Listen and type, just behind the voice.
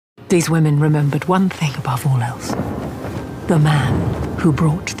These women remembered one thing above all else: the man who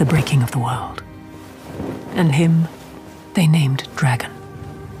brought the breaking of the world. And him they named Dragon.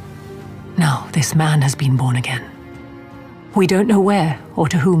 Now this man has been born again. We don't know where or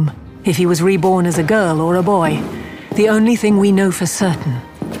to whom, if he was reborn as a girl or a boy. The only thing we know for certain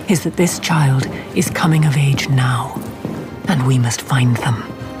is that this child is coming of age now, and we must find them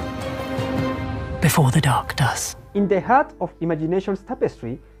before the dark does. In the heart of imagination's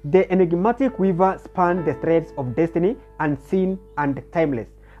tapestry, the enigmatic weaver spanned the threads of destiny, unseen and timeless.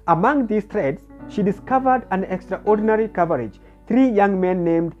 Among these threads, she discovered an extraordinary coverage: 3 young men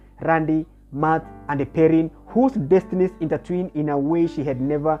named Randy, Matt, and Perrin, whose destinies intertwined in a way she had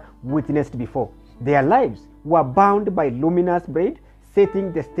never witnessed before. Their lives were bound by luminous braid,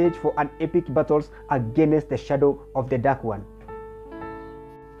 setting the stage for an epic battle against the shadow of the Dark One.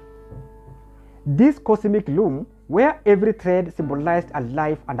 This cosmic loom, where every thread symbolized a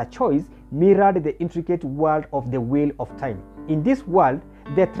life and a choice, mirrored the intricate world of the Wheel of Time. In this world,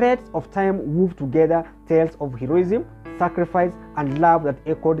 the threads of time wove together tales of heroism, sacrifice, and love that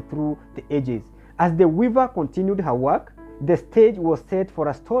echoed through the ages. As the weaver continued her work, the stage was set for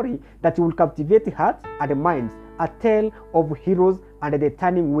a story that will captivate hearts and minds, a tale of heroes and the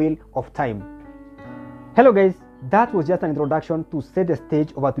turning wheel of time. Hello guys, that was just an introduction to set the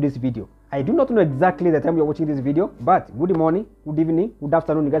stage over today's video. I do not know exactly the time you're watching this video, but good morning, good evening, good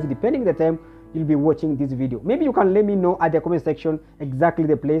afternoon guys, depending the time you'll be watching this video. Maybe you can let me know at the comment section exactly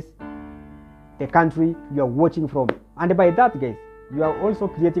the place, the country you are watching from. And by that guys, you are also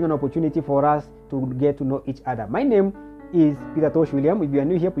creating an opportunity for us to get to know each other. My name is Peter Tosh William. If you are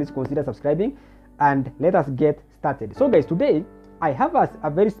new here, please consider subscribing and let us get started. So guys, today I have a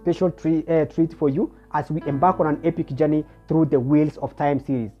very special treat for you as we embark on an epic journey through the Wheels of Time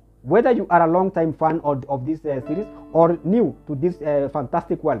series. Whether you are a long-time fan of this series or new to this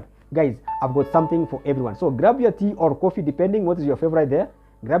fantastic world, guys, I've got something for everyone. So grab your tea or coffee, depending what is your favorite there.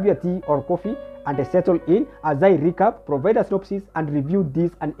 Grab your tea or coffee and settle in as I recap, provide a synopsis, and review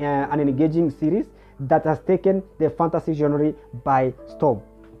this an engaging series that has taken the fantasy genre by storm.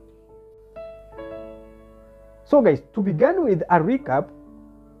 So guys, to begin with a recap,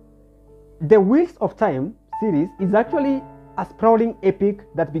 the Wheels of Time series is actually a sprawling epic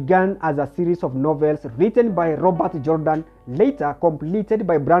that began as a series of novels written by Robert Jordan, later completed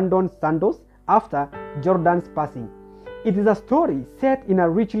by Brandon Sanderson after Jordan's passing. It is a story set in a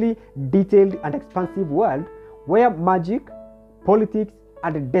richly detailed and expansive world where magic, politics,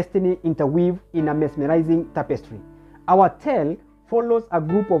 and destiny interweave in a mesmerizing tapestry. Our tale follows a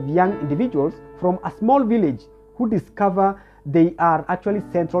group of young individuals from a small village who discover they are actually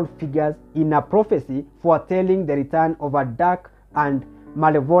central figures in a prophecy foretelling the return of a dark and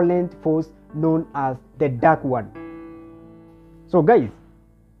malevolent force known as the Dark One. So guys,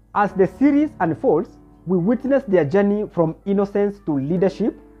 as the series unfolds, we witness their journey from innocence to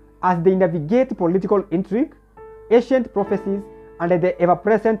leadership as they navigate political intrigue, ancient prophecies, and the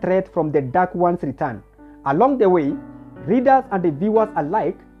ever-present threat from the Dark One's return. Along the way, readers and the viewers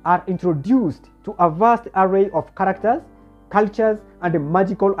alike are introduced to a vast array of characters, cultures, and the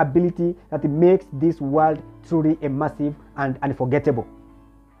magical ability that makes this world truly immersive and unforgettable.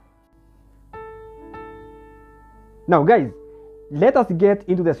 Now guys, let us get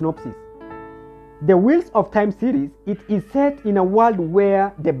into the synopsis. The Wheels of Time series, it is set in a world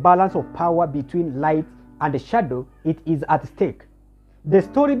where the balance of power between light and shadow is at stake. The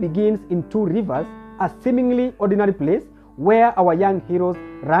story begins in Two Rivers, a seemingly ordinary place where our young heroes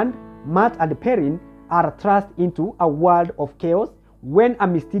Rand, Matt, and Perrin are thrust into a world of chaos when a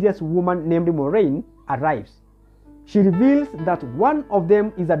mysterious woman named Moraine arrives. She reveals that one of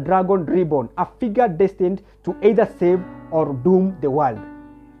them is a dragon reborn, a figure destined to either save or doom the world.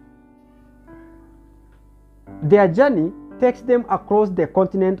 Their journey takes them across the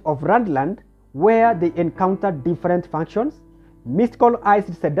continent of Randland, where they encounter different factions, mystical Aes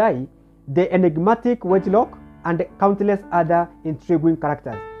Sedai, the enigmatic Wedgelock, and countless other intriguing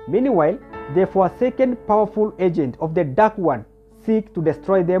characters. Meanwhile, the forsaken powerful agent of the Dark One seek to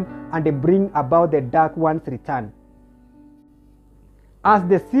destroy them and bring about the Dark One's return. As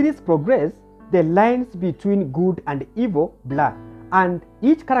the series progresses, the lines between good and evil blur, and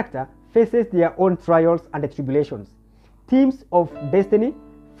each character faces their own trials and tribulations. Themes of destiny,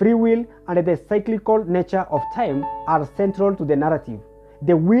 free will, and the cyclical nature of time are central to the narrative.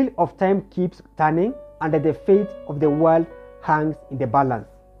 The wheel of time keeps turning, and the fate of the world hangs in the balance.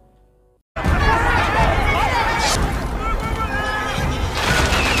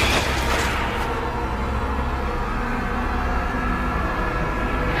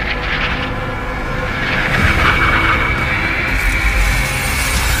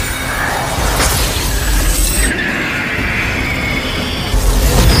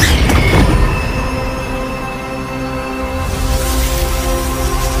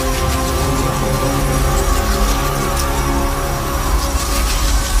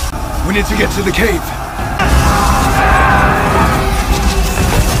 We need to get to the cave.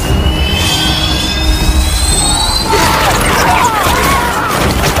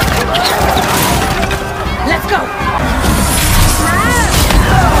 Let's go!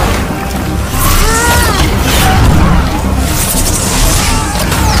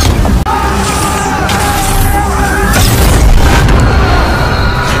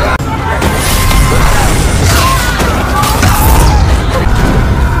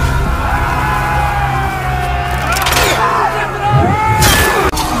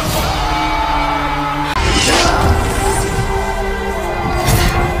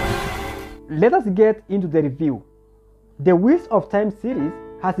 Let us get into the review. The Wheels of Time series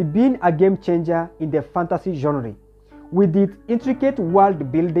has been a game changer in the fantasy genre. With its intricate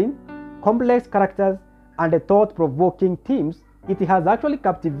world building, complex characters, and thought-provoking themes, it has actually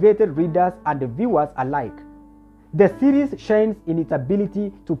captivated readers and viewers alike. The series shines in its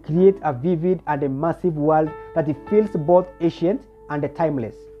ability to create a vivid and immersive world that feels both ancient and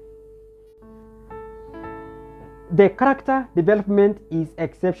timeless. The character development is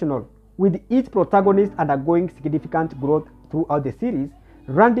exceptional, with each protagonist undergoing significant growth throughout the series.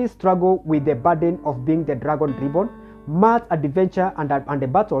 Randy's struggle with the burden of being the Dragon Reborn, Matt's adventure and the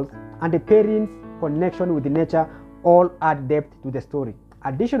battles, and Perrin's connection with nature all add depth to the story.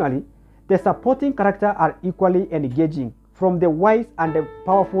 Additionally, the supporting characters are equally engaging, from the wise and the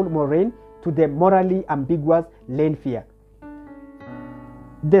powerful Moraine to the morally ambiguous Lanfear.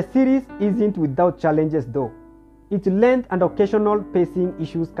 The series isn't without challenges though. Its length and occasional pacing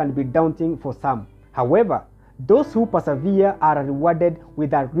issues can be daunting for some. However, those who persevere are rewarded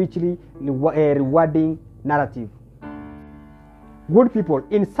with a richly rewarding narrative. Good people,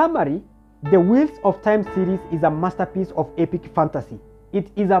 in summary, the Wheels of Time series is a masterpiece of epic fantasy. It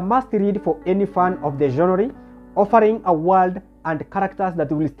is a must-read for any fan of the genre, offering a world and characters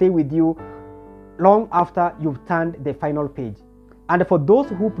that will stay with you long after you've turned the final page. And for those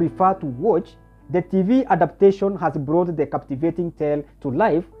who prefer to watch, the TV adaptation has brought the captivating tale to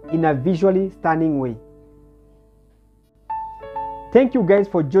life in a visually stunning way. Thank you guys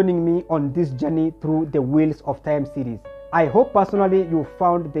for joining me on this journey through the Wheels of Time series. I hope personally you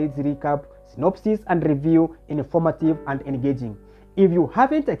found this recap, synopsis, and review informative and engaging. If you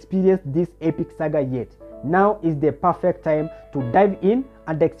haven't experienced this epic saga yet, now is the perfect time to dive in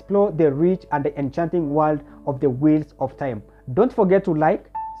and explore the rich and the enchanting world of the Wheels of Time. Don't forget to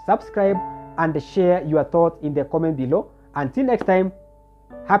like, subscribe, and share your thoughts in the comment below. Until next time,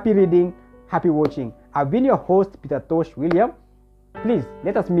 happy reading, happy watching. I've been your host, Peter Tosh William. Please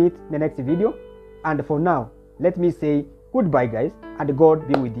let us meet in the next video. And for now, let me say goodbye guys, and God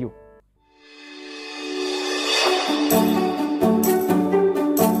be with you.